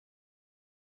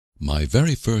My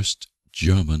very first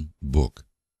German book.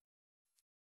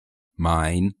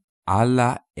 Mein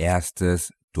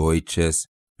allererstes deutsches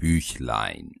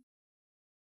Büchlein.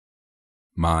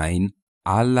 Mein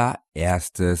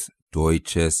allererstes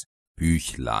deutsches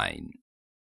Büchlein.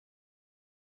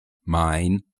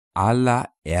 Mein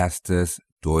allererstes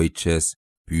deutsches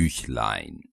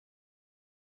Büchlein.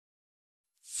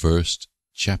 First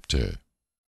chapter.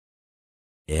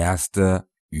 Erste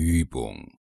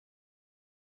Übung.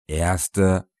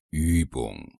 Erste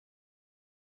Übung.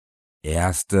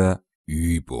 Erste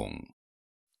Übung.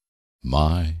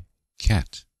 My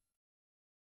cat.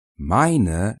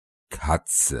 Meine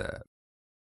Katze.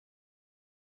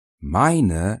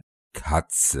 Meine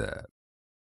Katze.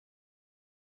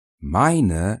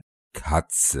 Meine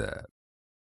Katze.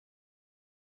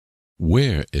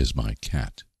 Where is my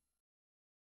cat?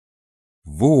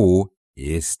 Wo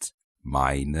ist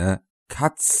meine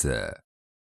Katze?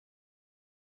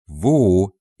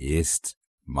 Wo ist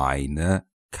meine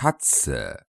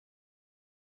Katze?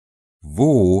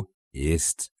 Wo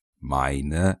ist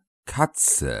meine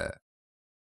Katze?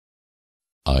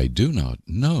 I do not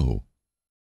know.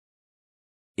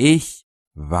 Ich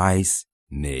weiß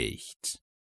nicht.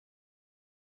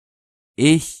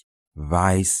 Ich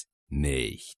weiß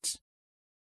nicht.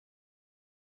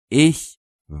 Ich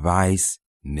weiß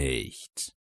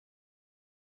nicht.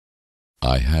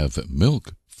 I have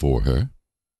milk for her.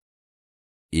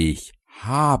 Ich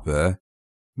habe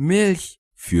Milch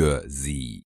für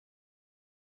sie.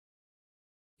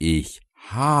 Ich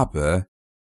habe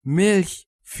Milch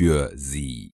für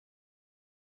sie.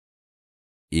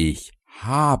 Ich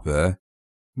habe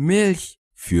Milch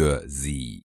für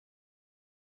sie.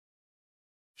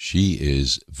 She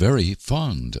is very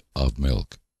fond of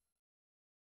milk.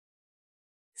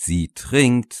 Sie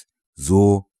trinkt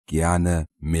so gerne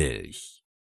Milch.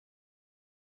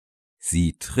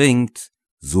 Sie trinkt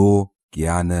so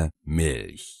gerne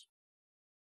Milch.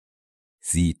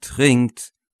 Sie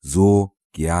trinkt so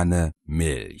gerne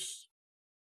Milch.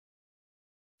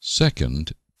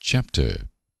 Second chapter.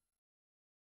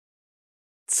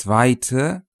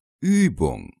 Zweite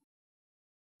Übung.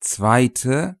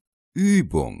 Zweite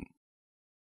Übung.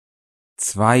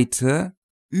 Zweite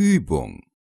Übung.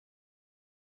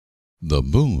 The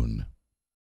moon.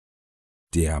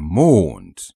 Der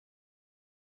Mond.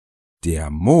 Der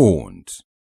Mond.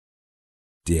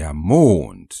 Der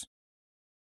Mond.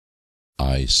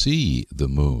 I see the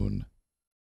moon.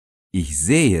 Ich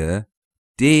sehe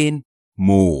den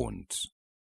Mond.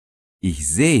 Ich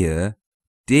sehe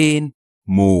den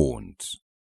Mond.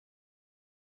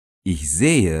 Ich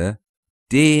sehe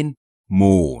den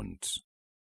Mond.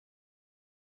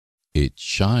 It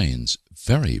shines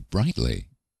very brightly.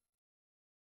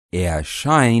 Er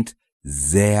scheint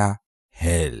sehr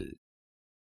hell.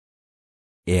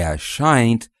 Er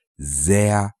scheint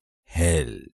sehr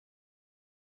hell.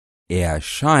 Er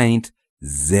scheint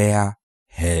sehr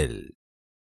hell.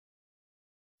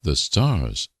 The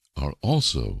stars are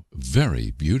also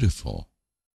very beautiful.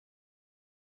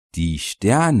 Die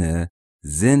Sterne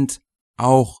sind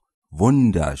auch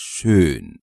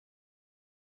wunderschön.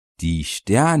 Die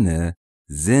Sterne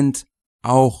sind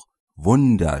auch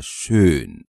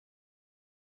wunderschön.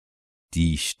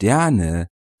 Die Sterne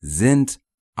sind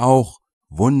auch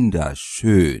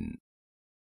wunderschön.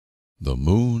 The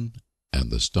moon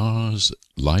and the stars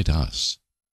light us.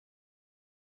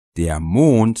 Der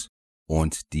Mond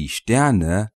und die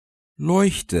Sterne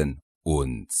leuchten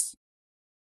uns.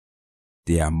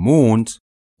 Der Mond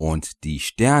und die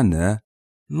Sterne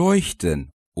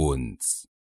leuchten uns.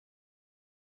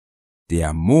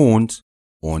 Der Mond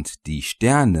und die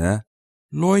Sterne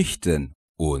leuchten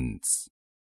uns.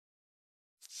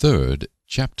 Third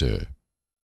chapter.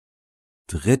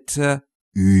 Dritte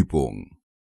Übung.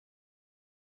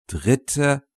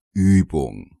 Dritte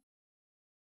Übung.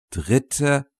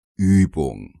 Dritte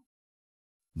Übung.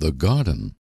 The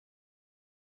garden.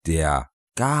 Der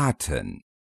Garten.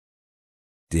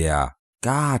 Der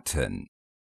Garten.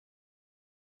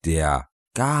 Der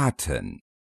Garten.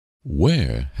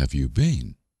 Where have you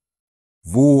been?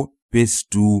 Wo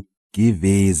bist du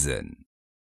gewesen?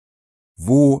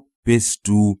 Wo bist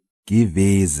du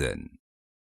gewesen?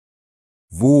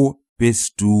 Wo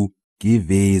bist du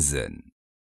gewesen?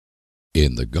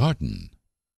 In the garden.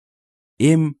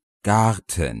 Im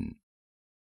Garten.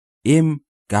 Im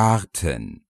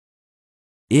Garten.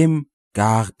 Im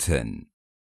Garten.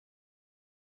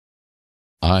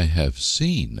 I have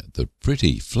seen the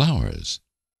pretty flowers.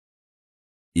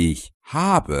 Ich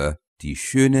habe die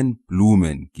schönen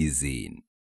Blumen gesehen.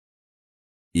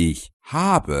 Ich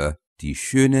habe die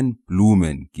schönen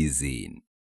Blumen gesehen.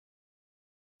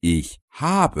 Ich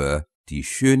habe die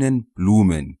schönen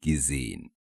Blumen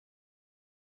gesehen.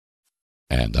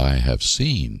 And I have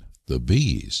seen the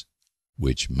bees,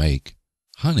 which make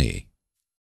honey.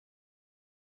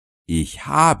 Ich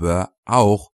habe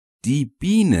auch die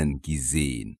Bienen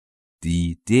gesehen,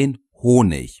 die den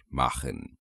Honig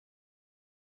machen.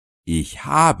 Ich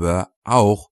habe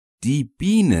auch die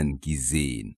Bienen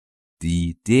gesehen,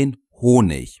 die den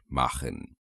Honig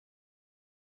machen.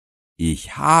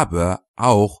 Ich habe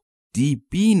auch die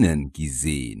Bienen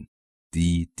gesehen,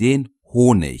 die den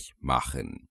Honig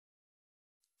machen.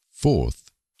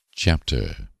 Fourth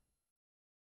chapter.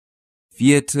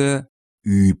 Vierte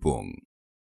Übung.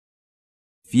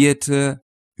 Vierte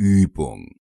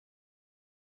Übung.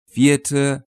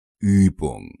 Vierte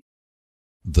Übung.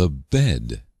 The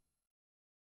bed.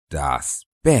 Das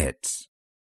Bett.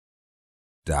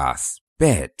 Das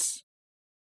Bett.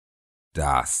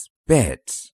 Das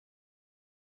Bett.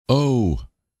 Oh,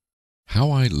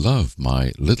 how I love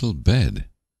my little bed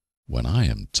when I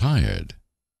am tired.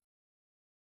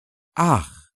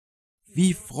 Ach,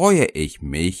 wie freue ich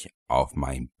mich auf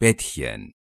mein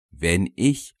Bettchen, wenn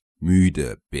ich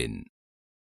müde bin.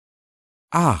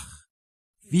 Ach,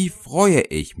 wie freue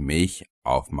ich mich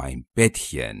auf mein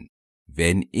Bettchen,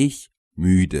 wenn ich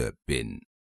müde bin.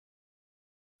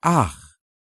 Ach,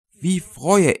 wie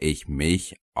freue ich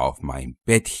mich auf mein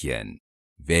Bettchen,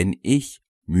 wenn ich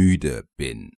müde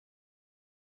bin.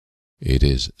 It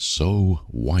is so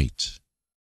white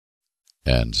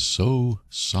and so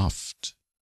soft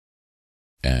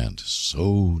and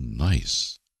so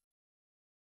nice.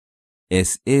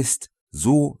 Es ist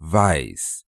so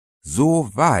weiß, so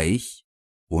weich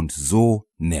und so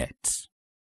nett.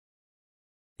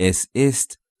 Es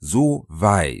ist so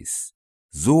weiß,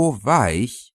 so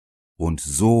weich und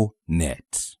so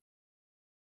nett.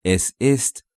 Es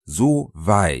ist so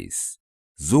weiß,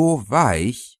 so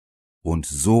weich und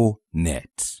so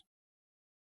nett.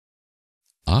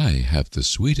 I have the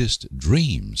sweetest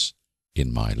dreams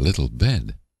in my little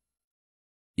bed.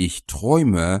 Ich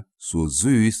träume so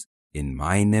süß in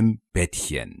meinem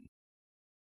Bettchen.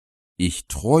 Ich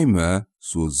träume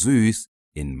so süß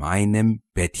in meinem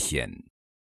Bettchen.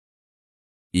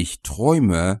 Ich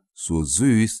träume so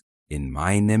süß in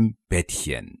meinem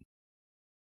Bettchen.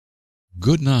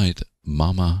 Good night,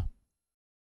 Mama.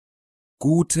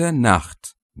 Gute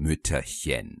Nacht,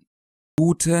 Mütterchen.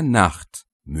 Gute Nacht,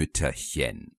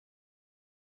 Mütterchen.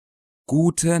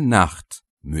 Gute Nacht,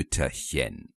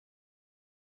 Mütterchen.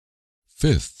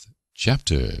 Fifth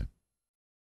chapter.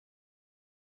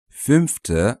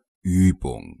 Fünfte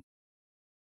Übung.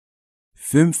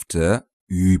 Fünfte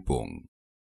Übung.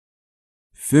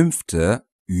 Fünfte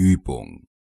Übung.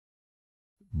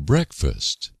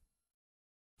 Breakfast.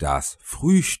 Das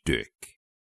Frühstück.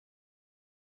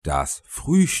 Das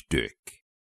Frühstück.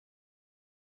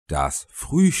 Das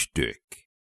Frühstück.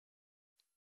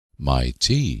 My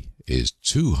tea is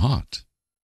too hot.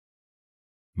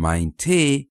 Mein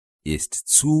Tee ist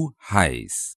zu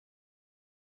heiß.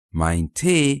 Mein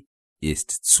Tee ist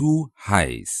zu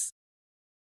heiß.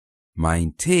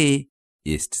 Mein Tee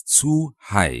ist zu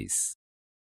heiß.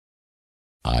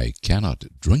 I cannot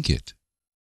drink it.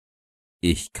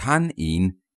 Ich kann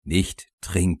ihn nicht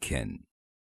trinken.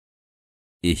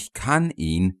 Ich kann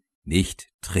ihn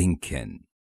nicht trinken.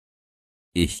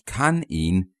 Ich kann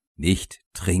ihn nicht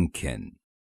trinken.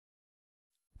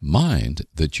 Mind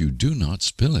that you do not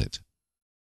spill it.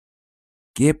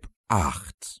 Gib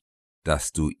Acht,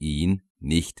 dass du ihn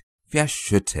nicht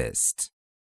verschüttest.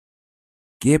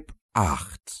 Gib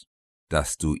Acht,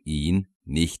 dass du ihn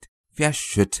nicht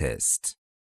verschüttest.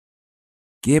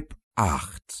 Gib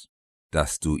Acht,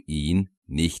 dass du ihn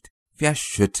nicht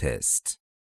verschüttest.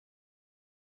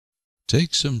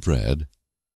 Take some bread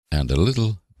and a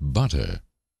little butter.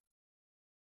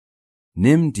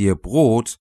 Nimm dir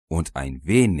Brot und ein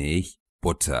wenig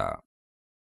Butter.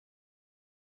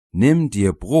 Nimm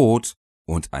dir Brot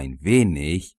und ein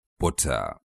wenig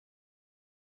Butter.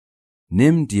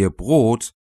 Nimm dir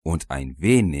Brot und ein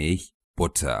wenig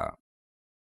Butter.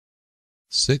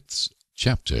 Sixth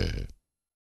chapter.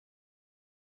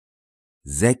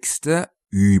 Sechste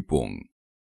Übung.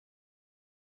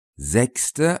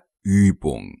 Sechste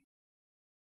Übung.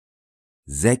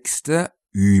 Sechste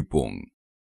Übung.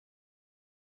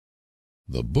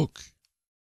 The book.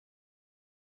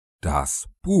 Das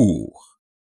Buch.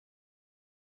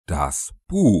 Das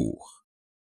Buch.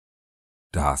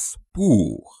 Das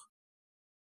Buch.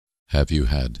 Have you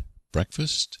had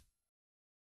breakfast?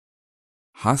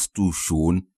 Hast du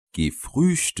schon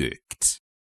gefrühstückt?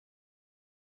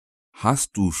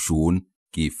 Hast du schon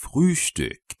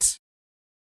gefrühstückt?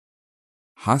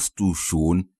 Hast du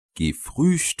schon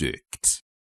gefrühstückt?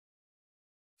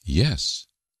 Yes,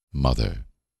 Mother.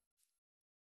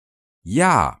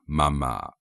 Ja,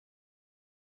 Mama.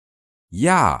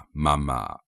 Ja,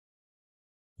 Mama.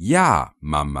 Ja,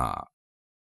 Mama.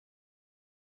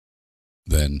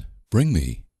 Then bring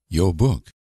me your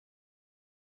book.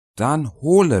 Dann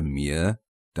hole mir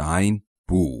dein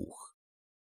Buch.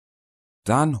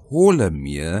 Dann hole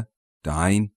mir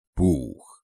dein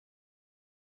Buch.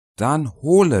 Dann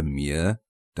hole mir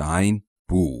dein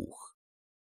Buch.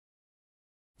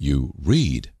 You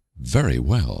read very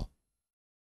well.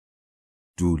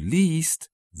 Du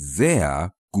liest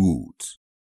sehr gut.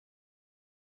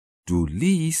 Du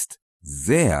liest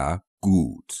sehr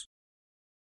gut.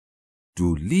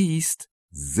 Du liest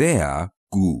sehr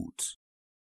gut.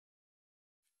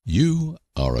 You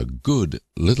are a good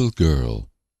little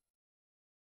girl.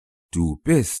 Du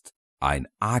bist ein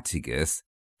artiges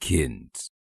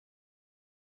Kind.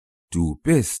 Du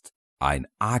bist ein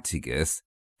artiges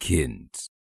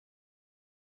Kind.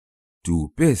 Du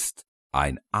bist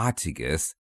ein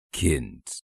artiges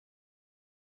Kind.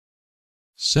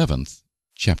 7th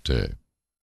chapter.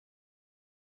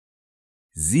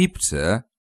 7.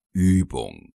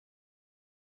 Übung.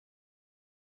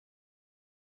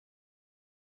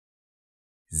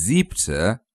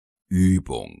 7.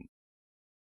 Übung.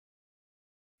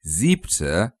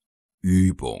 7.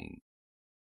 Übung.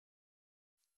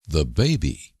 The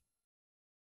baby.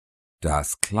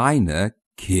 Das kleine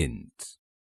Kind.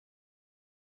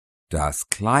 Das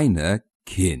kleine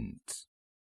Kind.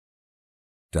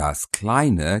 Das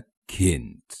kleine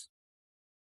Kind.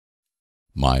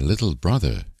 My little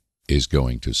brother is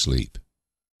going to sleep.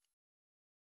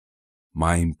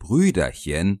 Mein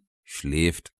Brüderchen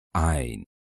schläft ein.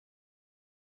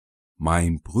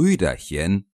 Mein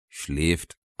Brüderchen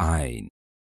schläft ein.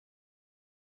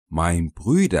 Mein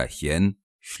Brüderchen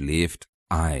schläft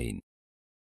ein.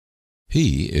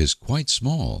 He is quite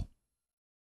small.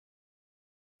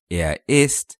 Er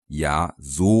ist ja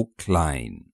so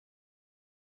klein.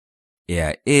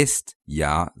 Er ist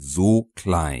ja so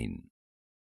klein.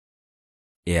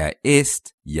 Er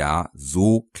ist ja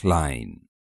so klein.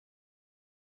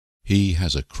 He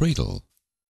has a cradle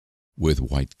with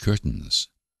white curtains.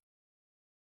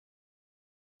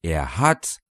 Er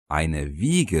hat eine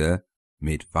Wiege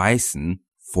mit weißen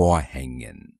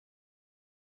Vorhängen.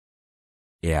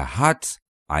 Er hat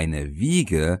eine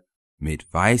Wiege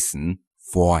mit weißen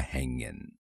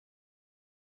Vorhängen.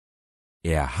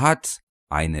 Er hat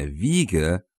eine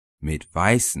Wiege mit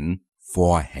weißen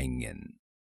Vorhängen.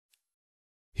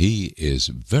 He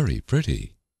is very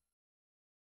pretty,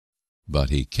 but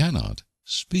he cannot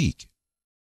speak.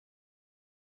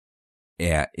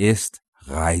 Er ist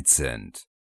reizend,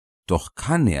 doch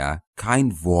kann er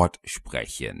kein Wort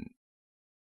sprechen.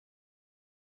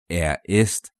 Er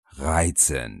ist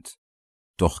reizend,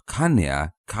 doch kann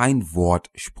er kein Wort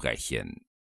sprechen.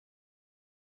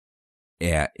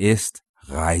 Er ist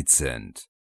reizend,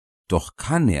 doch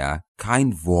kann er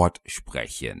kein Wort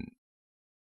sprechen.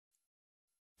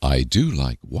 I do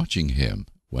like watching him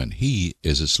when he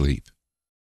is asleep.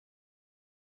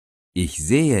 Ich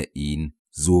sehe ihn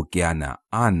so gerne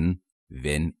an,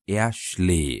 wenn er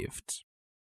schläft.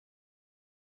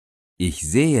 Ich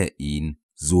sehe ihn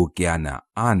so gerne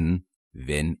an,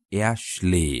 wenn er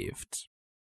schläft.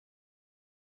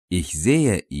 Ich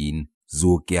sehe ihn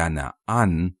so gerne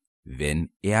an,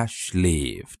 wenn er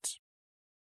schläft.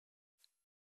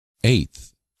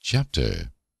 8th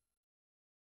chapter.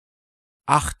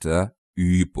 8.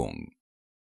 Übung.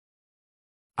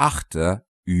 8.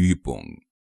 Übung.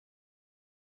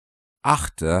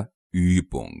 8.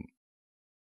 Übung.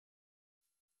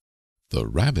 The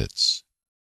rabbits.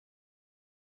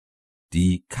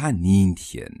 Die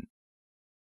Kaninchen.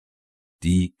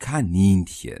 Die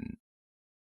Kaninchen.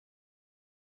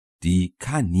 Die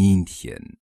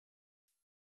Kaninchen.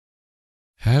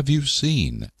 Have you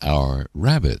seen our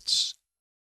rabbits?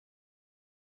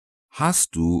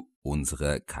 Hast du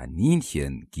unsere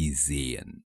Kaninchen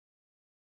gesehen?